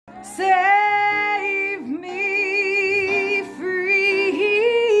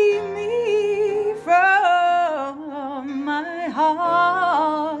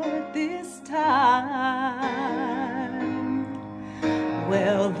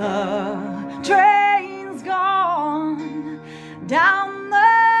The train's gone down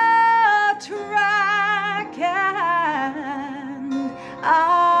the track and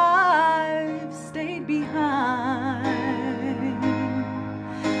I've stayed behind,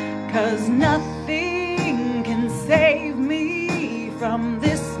 'cause nothing can save me from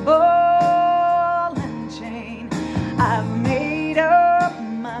this ball and chain. I've made up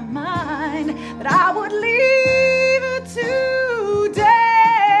my mind that I would leave it today,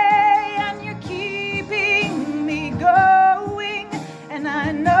 and you're keeping me going, and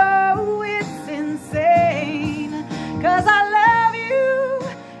I know it's insane, 'cause I love you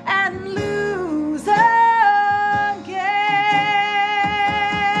and lose again.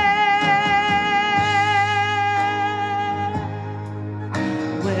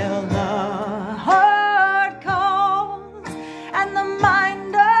 Well, the heart calls and the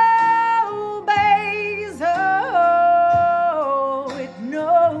mind obeys. Oh, it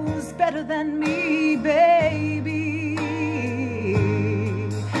knows better than me, baby.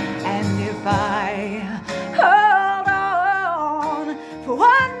 And if I